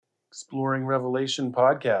Exploring Revelation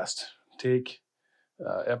podcast. Take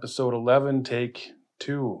episode 11, take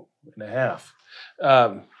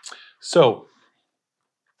 2.5. So,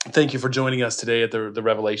 thank you for joining us today at the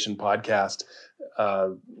Revelation podcast.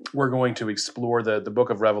 We're going to explore the book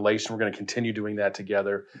of Revelation. We're going to continue doing that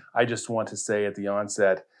together. I just want to say at the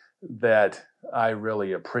onset that I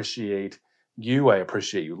really appreciate you. I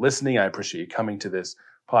appreciate you listening. I appreciate you coming to this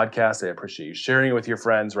podcast. I appreciate you sharing it with your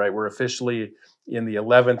friends, right? We're officially in the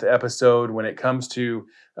 11th episode when it comes to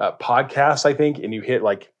podcasts, I think, and you hit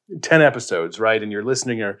like 10 episodes, right? And your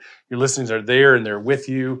listeners are there and they're with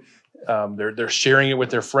you. They're sharing it with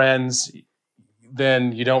their friends.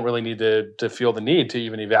 Then you don't really need to feel the need to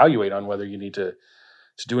even evaluate on whether you need to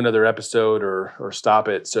do another episode or stop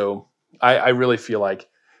it. So I really feel like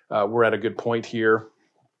we're at a good point here.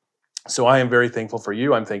 So I am very thankful for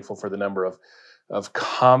you. I'm thankful for the number of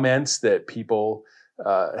comments that people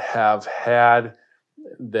have had,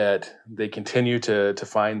 that they continue to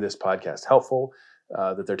find this podcast helpful,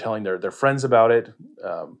 that they're telling their friends about it.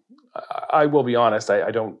 I will be honest, I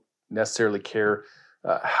don't necessarily care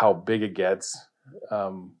how big it gets.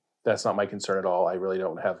 That's not my concern at all. I really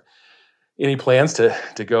don't have any plans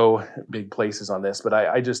to go big places on this, but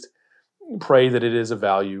I just pray that it is of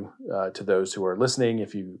value to those who are listening.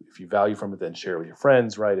 If you value from it, then share it with your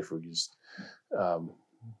friends, right? If we just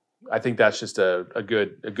I think that's just a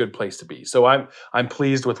good place to be. So I'm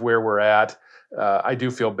pleased with where we're at. I do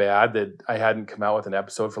feel bad that I hadn't come out with an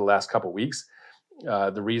episode for the last couple of weeks.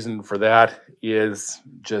 The reason for that is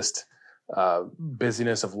just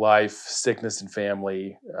busyness of life, sickness and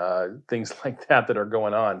family, things like that are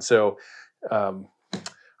going on. So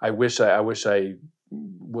I wish I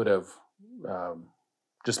would have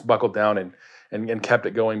just buckled down and kept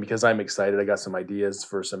it going, because I'm excited. I got some ideas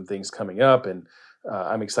for some things coming up, and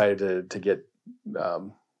I'm excited to get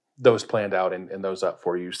those planned out and those up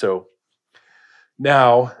for you. So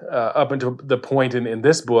now, up until the point in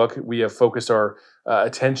this book, we have focused our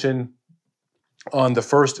attention on the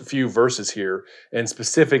first few verses here, and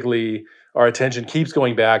specifically, our attention keeps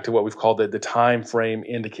going back to what we've called the time frame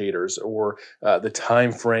indicators, or the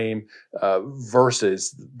time frame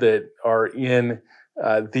verses that are in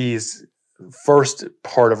these first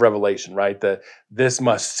part of Revelation, right? This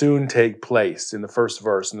must soon take place in the first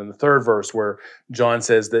verse, and then the third verse where John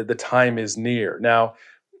says that the time is near. Now,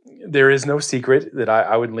 there is no secret that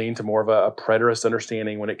I would lean to more of a preterist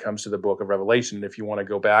understanding when it comes to the book of Revelation. And if you want to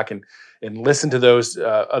go back and listen to those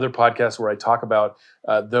other podcasts where I talk about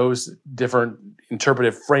those different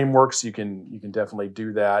interpretive frameworks, you can definitely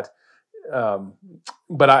do that.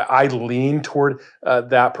 But I lean toward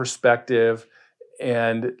that perspective.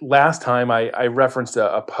 And last time I referenced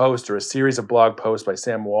a post or a series of blog posts by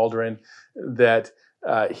Sam Waldron that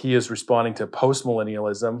he is responding to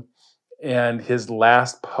postmillennialism. And his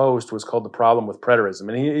last post was called "The Problem with Preterism."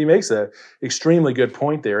 And he makes an extremely good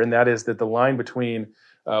point there, and that is that the line between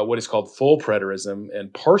what is called full preterism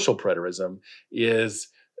and partial preterism is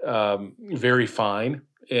very fine.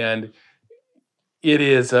 And it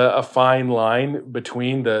is a fine line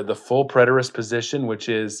between the full preterist position, which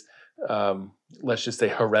is, let's just say,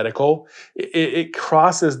 heretical. It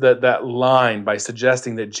crosses that line by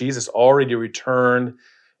suggesting that Jesus already returned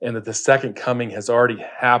and that the second coming has already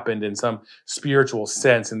happened in some spiritual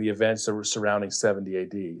sense in the events that were surrounding 70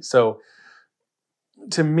 AD. So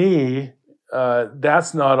to me,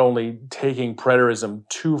 that's not only taking preterism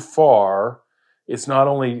too far, it's not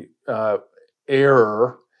only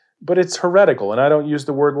error, but it's heretical. And I don't use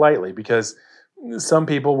the word lightly, because some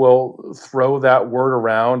people will throw that word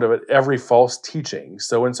around of every false teaching.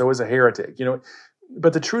 So-and-so is a heretic,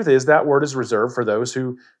 But the truth is that word is reserved for those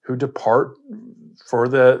who depart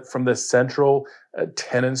from the central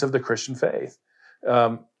tenets of the Christian faith.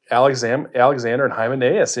 Alexander and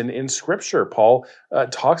Hymenaeus in Scripture, Paul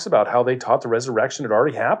talks about how they taught the resurrection had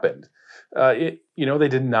already happened. They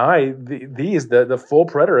deny the full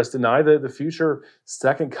preterists deny the future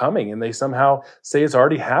second coming, and they somehow say it's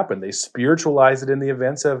already happened. They spiritualize it in the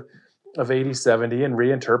events of AD 70 and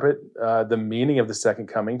reinterpret the meaning of the second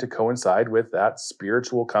coming to coincide with that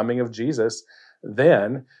spiritual coming of Jesus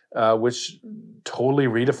then, which totally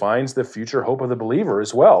redefines the future hope of the believer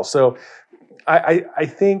as well. So I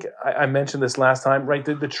think I mentioned this last time, right?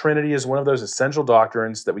 The Trinity is one of those essential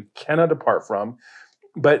doctrines that we cannot depart from,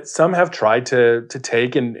 but some have tried to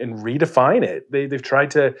take and redefine it. They've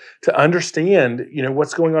tried to understand,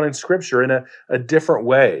 what's going on in Scripture in a different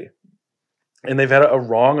way. And they've had a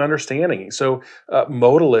wrong understanding. So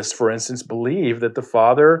modalists, for instance, believe that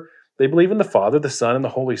they believe in the Father, the Son, and the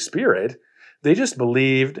Holy Spirit. They just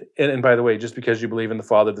believed, and by the way, just because you believe in the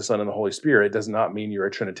Father, the Son, and the Holy Spirit does not mean you're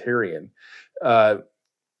a Trinitarian.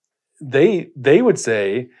 they would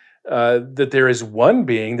say that there is one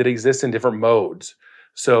being that exists in different modes.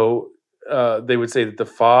 So they would say that the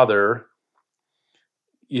Father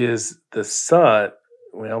is the Son.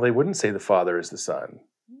 Well, they wouldn't say the Father is the Son.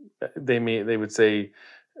 They would say,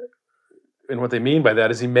 and what they mean by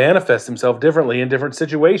that is he manifests himself differently in different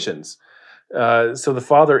situations. So the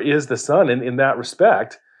Father is the Son in that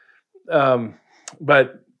respect.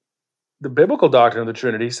 But the biblical doctrine of the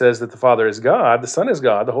Trinity says that the Father is God, the Son is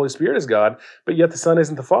God, the Holy Spirit is God, but yet the Son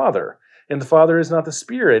isn't the Father, and the Father is not the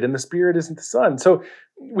Spirit, and the Spirit isn't the Son. So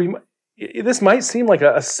this might seem like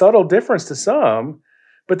a subtle difference to some,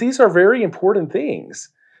 but these are very important things.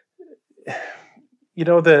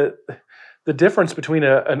 The difference between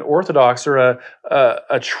an orthodox or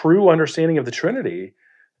a true understanding of the Trinity,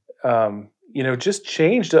 just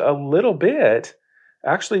changed a little bit,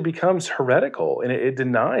 actually becomes heretical, and it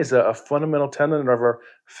denies a fundamental tenet of our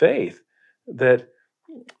faith that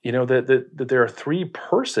that there are three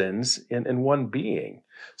persons in one being.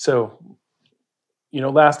 So,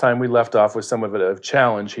 last time we left off with some of a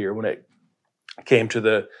challenge here when it came to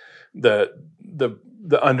the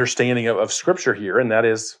understanding of Scripture here, and that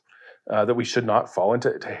is that we should not fall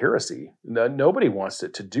into heresy. Nobody wants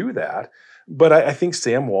to do that, but I think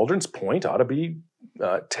Sam Waldron's point ought to be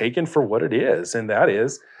taken for what it is, and that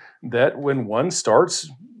is that when one starts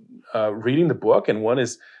reading the book and one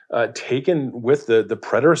is taken with the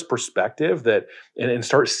preterist perspective and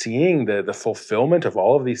start seeing the fulfillment of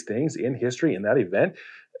all of these things in history in that event,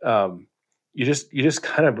 you just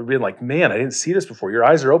kind of been like, man, I didn't see this before. Your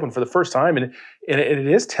eyes are open for the first time, and it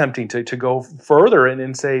is tempting to go further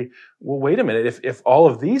and say, well, wait a minute. If all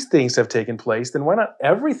of these things have taken place, then why not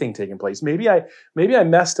everything taking place? Maybe I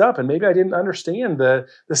messed up, and maybe I didn't understand the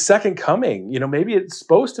second coming. Maybe it's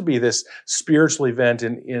supposed to be this spiritual event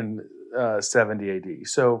in 70 AD.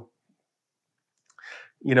 So,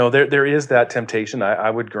 there is that temptation. I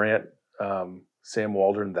would grant Sam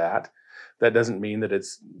Waldron that. That doesn't mean that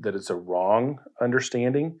it's a wrong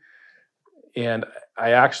understanding, and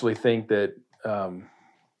I actually think that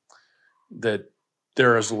that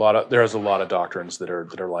there is a lot of doctrines that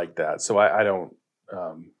are like that. So I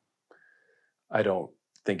don't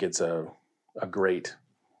think it's a great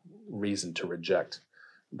reason to reject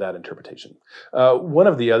that interpretation. One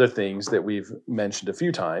of the other things that we've mentioned a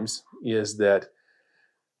few times is that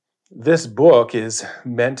this book is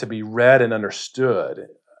meant to be read and understood.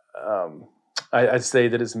 I'd say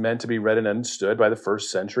that it's meant to be read and understood by the first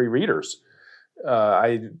century readers.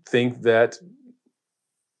 I think that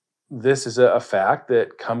this is a fact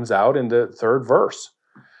that comes out in the third verse.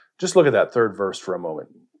 Just look at that third verse for a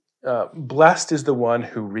moment. Blessed is the one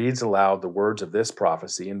who reads aloud the words of this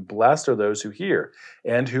prophecy, and blessed are those who hear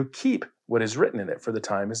and who keep what is written in it, for the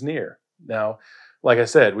time is near. Now, like I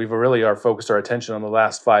said, we've really focused our attention on the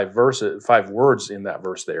last five words in that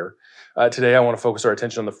verse there. Today, I want to focus our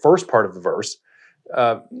attention on the first part of the verse.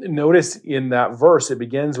 Notice in that verse, it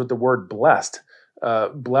begins with the word blessed.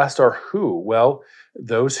 Blessed are who? Well,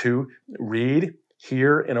 those who read,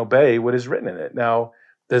 hear, and obey what is written in it. Now,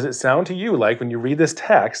 does it sound to you like when you read this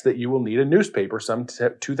text that you will need a newspaper some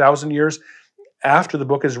 2,000 years after the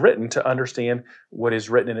book is written to understand what is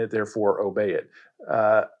written in it, therefore obey it?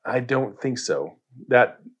 I don't think so.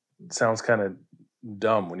 That sounds kind of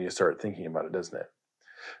dumb when you start thinking about it, doesn't it?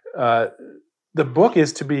 The book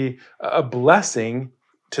is to be a blessing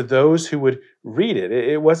to those who would read it.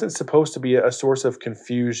 It wasn't supposed to be a source of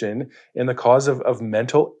confusion and the cause of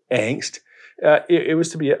mental angst. It was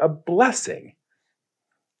to be a blessing.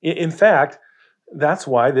 In fact, that's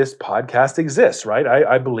why this podcast exists, right?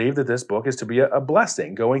 I believe that this book is to be a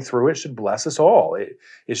blessing. Going through it should bless us all.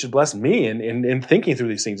 It should bless me in thinking through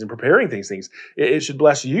these things and preparing these things. It should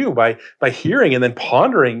bless you by hearing and then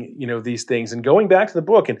pondering, these things and going back to the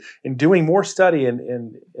book and doing more study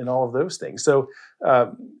and all of those things. So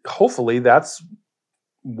hopefully that's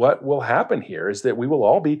what will happen here, is that we will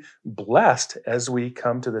all be blessed as we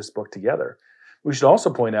come to this book together. We should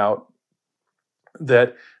also point out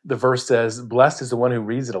that the verse says, blessed is the one who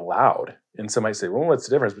reads it aloud. And some might say, well, what's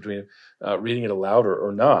the difference between reading it aloud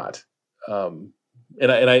or not?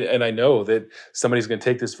 And I know that somebody's going to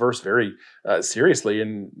take this verse very seriously,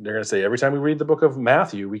 and they're going to say, every time we read the book of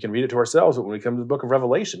Matthew, we can read it to ourselves, but when we come to the book of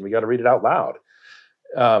Revelation, we got to read it out loud.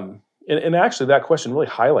 And actually, that question really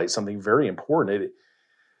highlights something very important.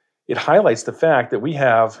 It highlights the fact that we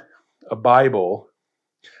have a Bible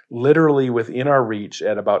literally within our reach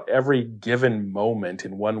at about every given moment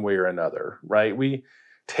in one way or another, right? We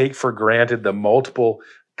take for granted the multiple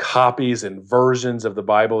copies and versions of the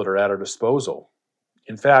Bible that are at our disposal.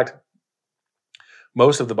 In fact,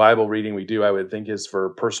 most of the Bible reading we do, I would think, is for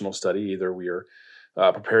personal study. Either we are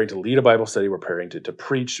preparing to lead a Bible study, we're preparing to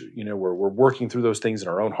preach. We're working through those things in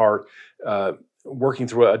our own heart, working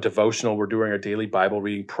through a devotional. We're doing our daily Bible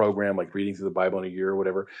reading program, like reading through the Bible in a year or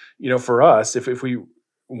whatever. For us, if we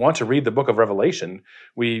want to read the book of Revelation,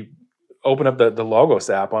 we open up the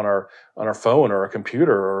Logos app on our phone or our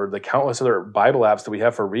computer, or the countless other Bible apps that we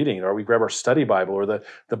have for reading, or we grab our study Bible or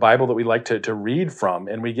the Bible that we like to read from,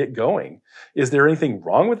 and we get going. Is there anything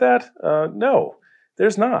wrong with that? No,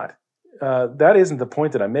 there's not. That isn't the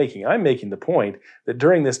point that I'm making. I'm making the point that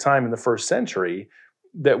during this time in the first century,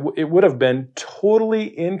 that it would have been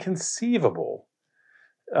totally inconceivable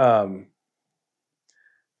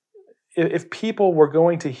if people were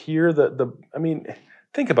going to hear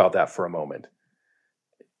think about that for a moment.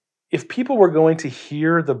 If people were going to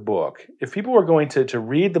hear the book, if people were going to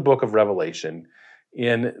read the book of Revelation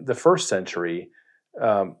in the first century,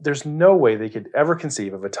 there's no way they could ever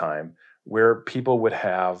conceive of a time where people would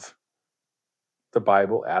have the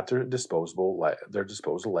Bible at their disposal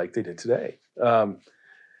like they did today.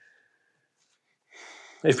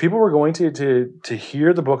 If people were going to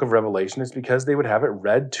hear the book of Revelation, it's because they would have it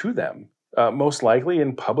read to them, most likely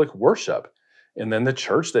in public worship. And then the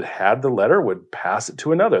church that had the letter would pass it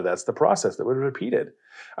to another. That's the process that would be repeated.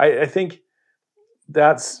 I think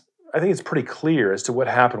it's pretty clear as to what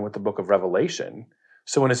happened with the book of Revelation.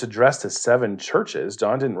 So when it's addressed to 7 churches,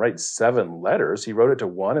 John didn't write 7 letters. He wrote it to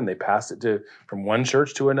one, and they passed it from one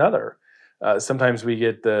church to another. Sometimes we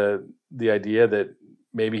get the idea that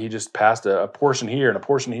maybe he just passed a portion here and a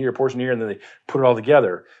portion here, a portion here, and then they put it all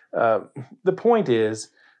together. The point is,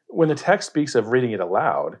 when the text speaks of reading it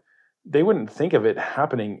aloud, they wouldn't think of it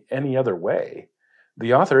happening any other way.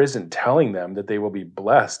 The author isn't telling them that they will be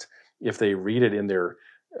blessed if they read it in their,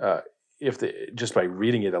 just by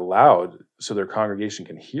reading it aloud so their congregation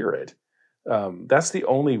can hear it. That's the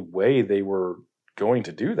only way they were going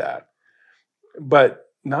to do that. But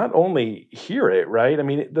not only hear it, right?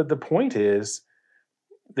 The point is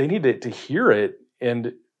they need to hear it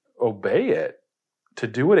and obey it, to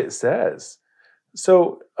do what it says.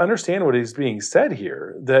 So understand what is being said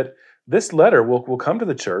here, that this letter will come to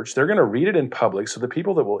the church. They're going to read it in public, so the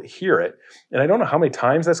people that will hear it, and I don't know how many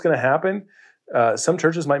times that's going to happen. Some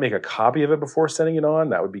churches might make a copy of it before sending it on.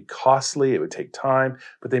 That would be costly. It would take time,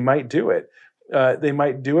 but they might do it.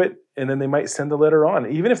 And then they might send the letter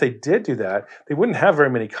on. Even if they did do that, they wouldn't have very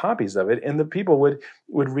many copies of it, and the people would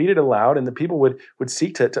read it aloud, and the people would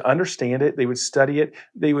seek to understand it. They would study it.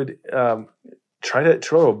 They would try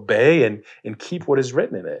to obey and keep what is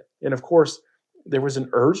written in it. And of course, there was an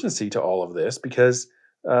urgency to all of this because,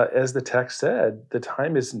 as the text said, the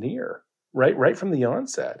time is near, right from the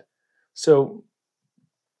onset. So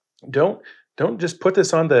don't just put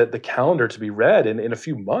this on the calendar to be read in a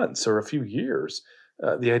few months or a few years.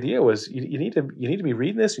 The idea was you need to be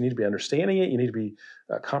reading this, you need to be understanding it, you need to be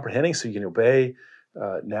comprehending so you can obey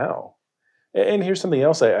now. And here's something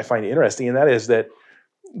else I find interesting, and that is that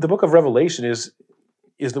the book of Revelation is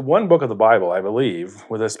the one book of the Bible, I believe,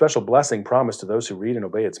 with a special blessing promised to those who read and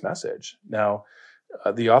obey its message. Now,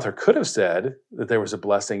 the author could have said that there was a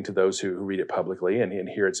blessing to those who read it publicly and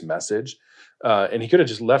hear its message. And he could have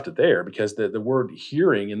just left it there, because the word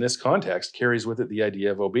hearing in this context carries with it the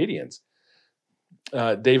idea of obedience.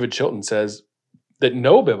 David Chilton says that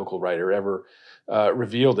no biblical writer ever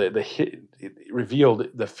revealed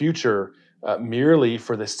the future merely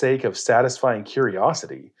for the sake of satisfying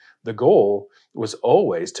curiosity. The goal was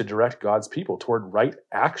always to direct God's people toward right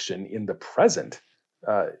action in the present,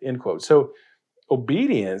 end quote. So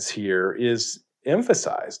obedience here is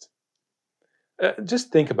emphasized.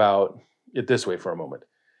 Just think about it this way for a moment.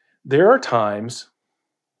 There are times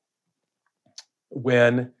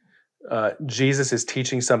when Jesus is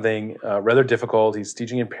teaching something rather difficult. He's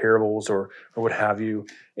teaching in parables or what have you.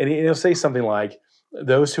 And he'll say something like,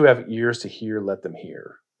 "Those who have ears to hear, let them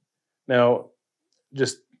hear." Now,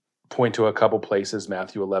 just point to a couple places,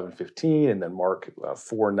 Matthew 11:15, and then Mark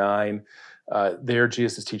 4:9. There,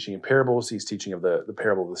 Jesus is teaching in parables. He's teaching of the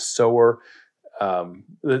parable of the sower.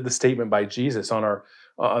 The statement by Jesus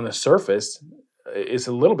on the surface is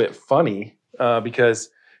a little bit funny because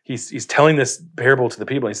he's telling this parable to the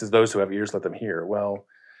people. And he says, "Those who have ears, let them hear." Well,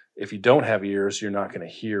 if you don't have ears, you're not going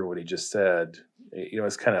to hear what he just said.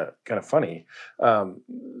 It's kind of funny.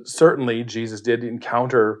 Certainly, Jesus did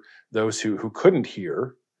encounter those who couldn't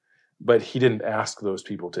hear, but he didn't ask those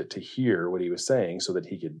people to hear what he was saying so that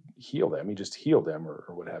he could heal them. He just healed them or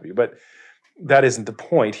what have you. But that isn't the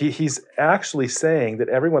point. He's actually saying that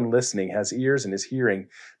everyone listening has ears and is hearing,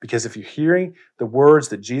 because if you're hearing the words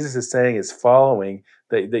that Jesus is saying, is following,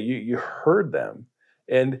 that you heard them.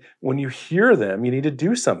 And when you hear them, you need to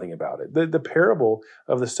do something about it. The parable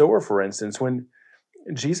of the sower, for instance, when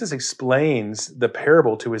Jesus explains the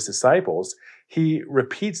parable to his disciples, he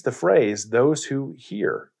repeats the phrase, those who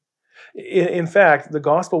hear. In fact, the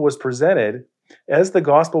gospel was presented, as the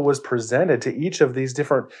gospel was presented to each of these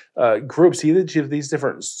different groups, each of these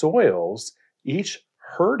different soils, each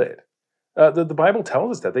heard it. The Bible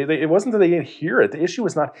tells us that. It wasn't that they didn't hear it. The issue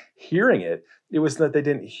was not hearing it. It was that they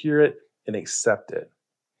didn't hear it and accept it.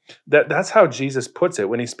 That's how Jesus puts it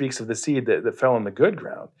when he speaks of the seed that fell on the good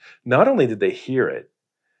ground. Not only did they hear it,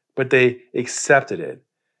 but they accepted it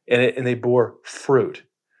and they bore fruit.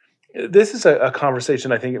 This is a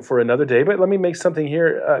conversation, I think, for another day, but let me make something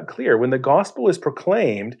here clear. When the gospel is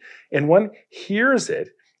proclaimed and one hears it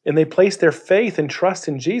and they place their faith and trust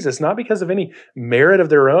in Jesus, not because of any merit of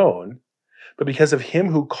their own, but because of him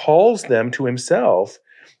who calls them to himself,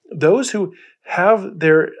 those who have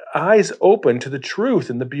their eyes open to the truth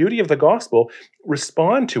and the beauty of the gospel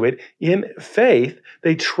respond to it in faith.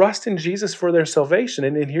 They trust in Jesus for their salvation.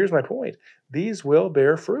 And here's my point. These will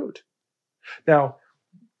bear fruit. Now,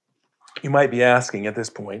 you might be asking at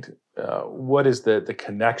this point, what is the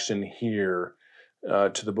connection here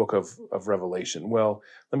to the book of Revelation? Well,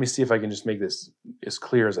 let me see if I can just make this as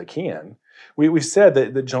clear as I can. We said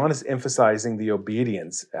that John is emphasizing the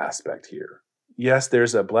obedience aspect here. Yes,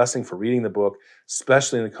 there's a blessing for reading the book,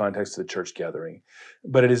 especially in the context of the church gathering.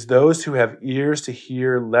 But it is those who have ears to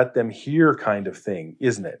hear, let them hear kind of thing,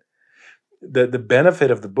 isn't it? The benefit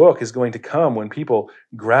of the book is going to come when people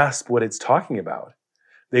grasp what it's talking about.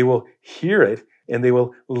 They will hear it and they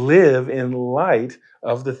will live in light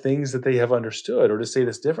of the things that they have understood. Or to say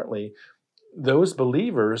this differently, those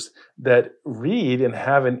believers that read and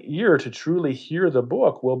have an ear to truly hear the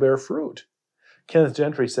book will bear fruit. Kenneth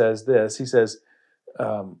Gentry says this. He says,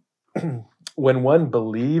 when one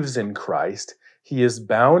believes in Christ, he is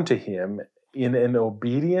bound to him in an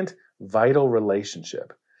obedient, vital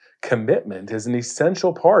relationship. Commitment is an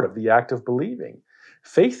essential part of the act of believing.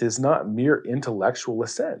 Faith is not mere intellectual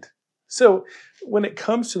assent. So when it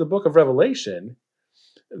comes to the book of Revelation,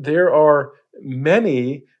 there are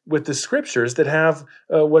many with the scriptures that have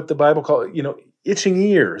what the Bible calls, itching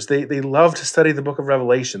ears. They love to study the book of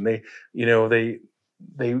Revelation. They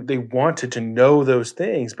wanted to know those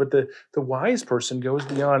things, but the wise person goes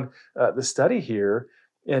beyond the study here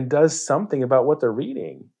and does something about what they're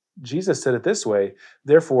reading. Jesus said it this way,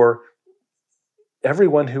 therefore,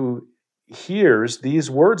 everyone who hears these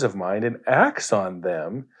words of mine and acts on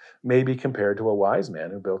them may be compared to a wise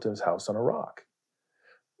man who built his house on a rock.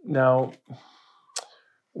 Now,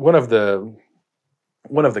 one of the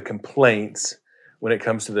complaints when it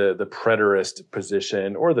comes to the preterist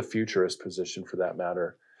position or the futurist position, for that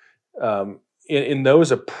matter, in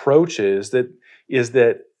those approaches, that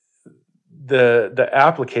the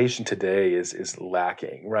application today is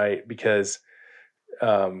lacking, right? Because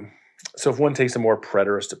so if one takes a more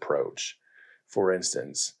preterist approach, for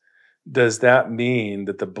instance, does that mean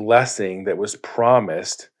that the blessing that was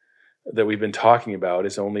promised that we've been talking about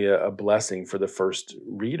is only a blessing for the first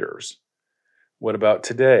readers? What about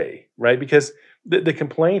today, right? Because the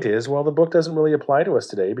complaint is, well, the book doesn't really apply to us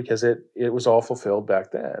today because it was all fulfilled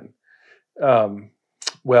back then.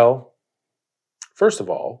 Well, first of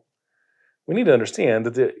all, we need to understand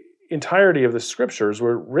that the entirety of the scriptures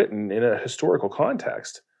were written in a historical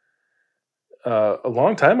context. A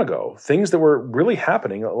long time ago, things that were really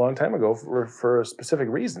happening a long time ago for a specific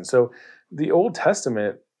reason. So the Old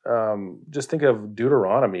Testament, just think of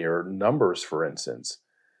Deuteronomy or Numbers, for instance.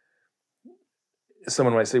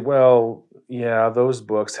 Someone might say, well, yeah, those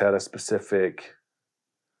books had a specific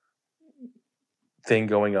thing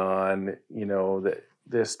going on,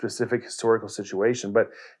 this specific historical situation,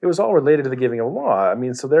 but it was all related to the giving of law. I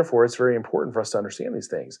mean, so therefore, it's very important for us to understand these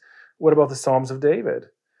things. What about the Psalms of David?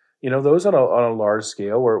 Those on a large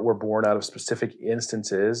scale were born out of specific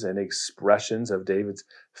instances and expressions of David's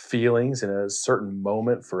feelings in a certain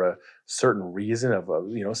moment for a certain reason of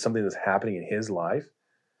something that's happening in his life.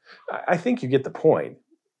 I think you get the point.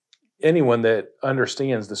 Anyone that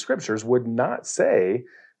understands the scriptures would not say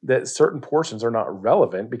that certain portions are not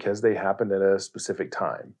relevant because they happened at a specific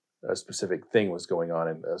time. A specific thing was going on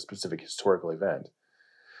in a specific historical event.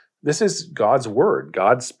 This is God's word.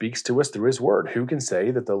 God speaks to us through his word. Who can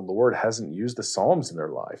say that the Lord hasn't used the Psalms in their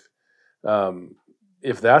life?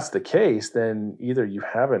 If that's the case, then either you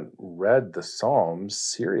haven't read the Psalms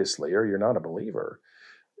seriously or you're not a believer.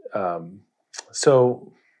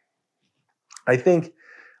 So I think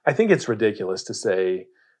it's ridiculous to say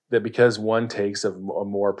that because one takes a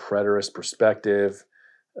more preterist perspective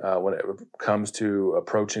when it comes to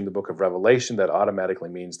approaching the book of Revelation, that automatically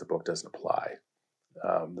means the book doesn't apply.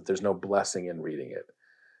 That there's no blessing in reading it,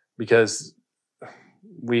 because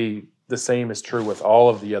the the same is true with all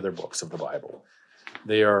of the other books of the Bible.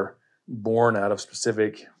 They are born out of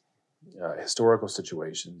specific historical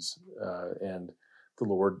situations, and the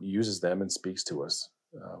Lord uses them and speaks to us.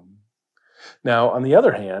 Now, on the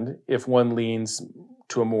other hand, if one leans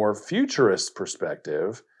to a more futurist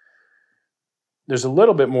perspective, there's a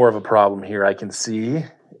little bit more of a problem here I can see.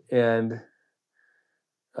 And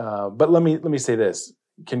but let me say this: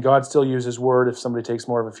 can God still use His Word if somebody takes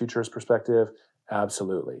more of a futurist perspective?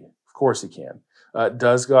 Absolutely, of course He can.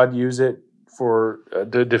 Does God use it for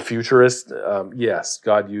the futurist? Yes,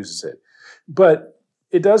 God uses it, but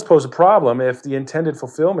it does pose a problem if the intended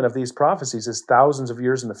fulfillment of these prophecies is thousands of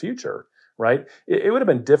years in the future, right? It would have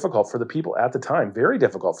been difficult for the people at the time, very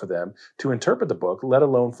difficult for them to interpret the book, let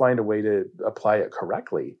alone find a way to apply it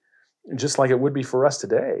correctly, just like it would be for us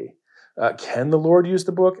today. Can the Lord use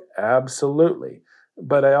the book? Absolutely.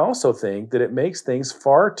 But I also think that it makes things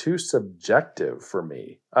far too subjective for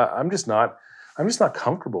me. I'm just not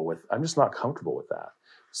comfortable with that.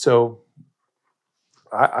 So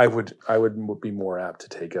I would be more apt to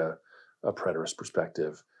take a preterist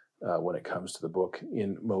perspective when it comes to the book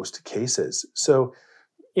in most cases. So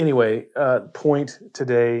anyway, point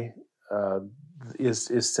today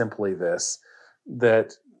is simply this: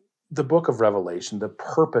 that the book of Revelation, the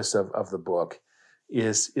purpose of the book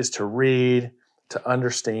is to read, to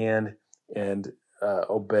understand, and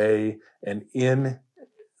obey. And in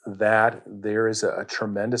that, there is a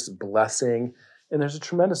tremendous blessing. And there's a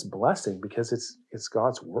tremendous blessing because it's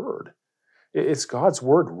God's word. It's God's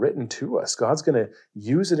word written to us. God's going to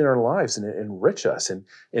use it in our lives and enrich us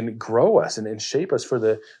and grow us and shape us for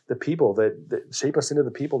the people that shape us into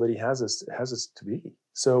the people that He has us to be.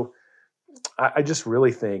 So I just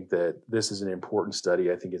really think that this is an important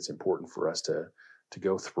study. I think it's important for us to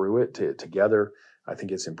go through it together. I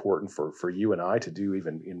think it's important for you and I to do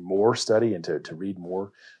even in more study and to read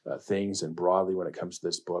more things and broadly when it comes to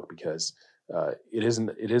this book, because it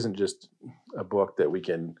isn't just a book that we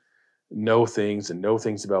can know things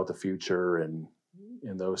about the future and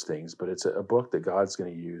those things, but it's a book that God's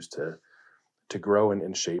going to use to grow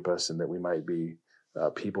and shape us, and that we might be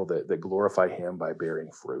people that glorify Him by bearing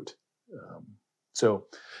fruit. So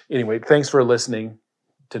anyway, thanks for listening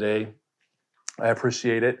today. I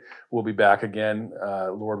appreciate it. We'll be back again,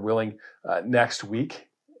 Lord willing, next week,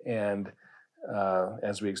 and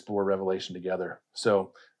as we explore Revelation together.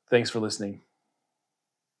 So thanks for listening.